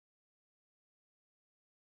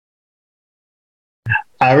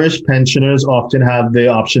Irish pensioners often have the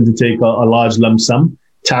option to take a large lump sum,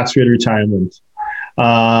 tax-free retirement.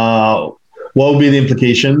 What would be the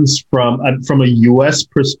implications from a U.S.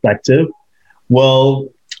 perspective? Well,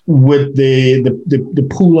 with the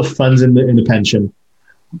pool of funds in the pension,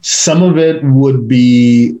 some of it would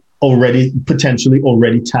be potentially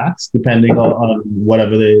already taxed, depending on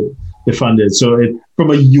whatever the fund is. So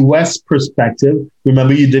from a U.S. perspective,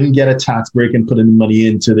 remember you didn't get a tax break and putting money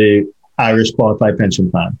into the Irish qualified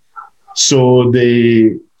pension plan. So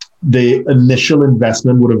the initial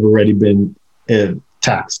investment would have already been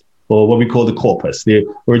taxed, or what we call the corpus, the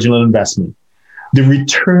original investment. The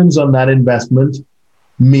returns on that investment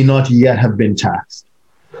may not yet have been taxed.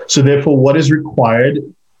 So therefore, what is required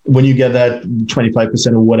when you get that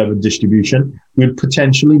 25% or whatever distribution, we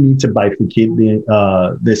potentially need to bifurcate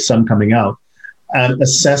the sum coming out and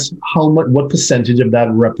assess what percentage of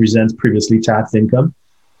that represents previously taxed income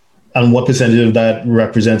and what percentage of that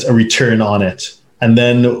represents a return on it. And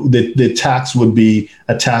then the tax would be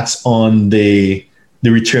a tax on the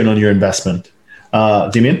return on your investment.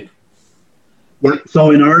 Damien? Yeah, so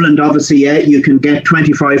in Ireland, obviously, you can get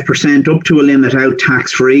 25% up to a limit out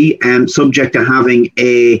tax-free, subject to having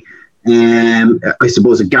a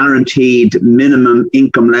guaranteed minimum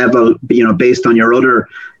income level, based on your other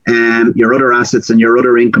assets and your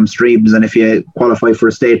other income streams, and if you qualify for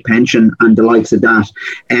a state pension and the likes of that.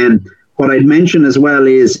 What I'd mention as well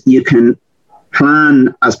is you can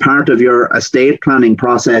plan as part of your estate planning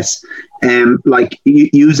process, like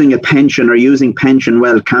using a pension or using pension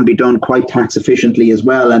wealth can be done quite tax efficiently as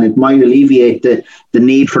well, and it might alleviate the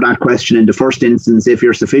need for that question in the first instance if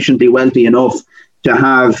you're sufficiently wealthy enough to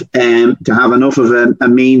have enough of a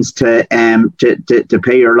means to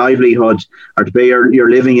pay your livelihood or to pay your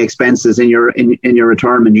living expenses in your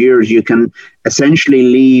retirement years. You can essentially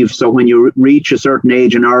leave. So when you reach a certain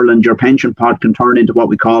age in Ireland, your pension pot can turn into what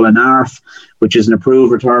we call an ARF, which is an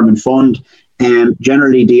approved retirement fund.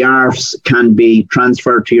 Generally, the ARFs can be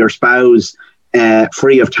transferred to your spouse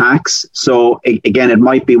free of tax. So again, it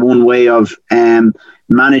might be one way of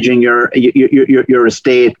managing your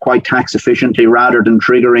estate quite tax efficiently, rather than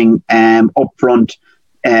triggering upfront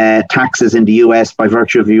taxes in the US by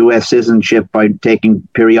virtue of US citizenship by taking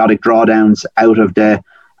periodic drawdowns out of the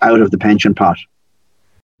pension pot.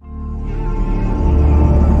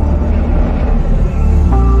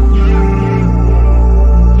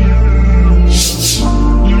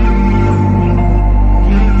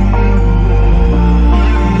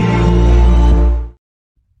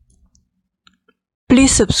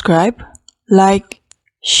 Please subscribe, like,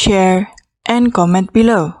 share, and comment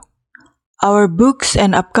below. Our books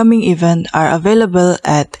and upcoming event are available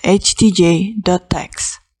at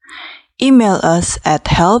htj.tax. Email us at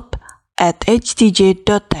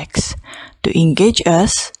help@htj.tax to engage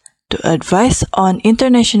us, to advise on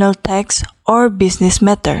international tax or business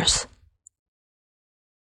matters.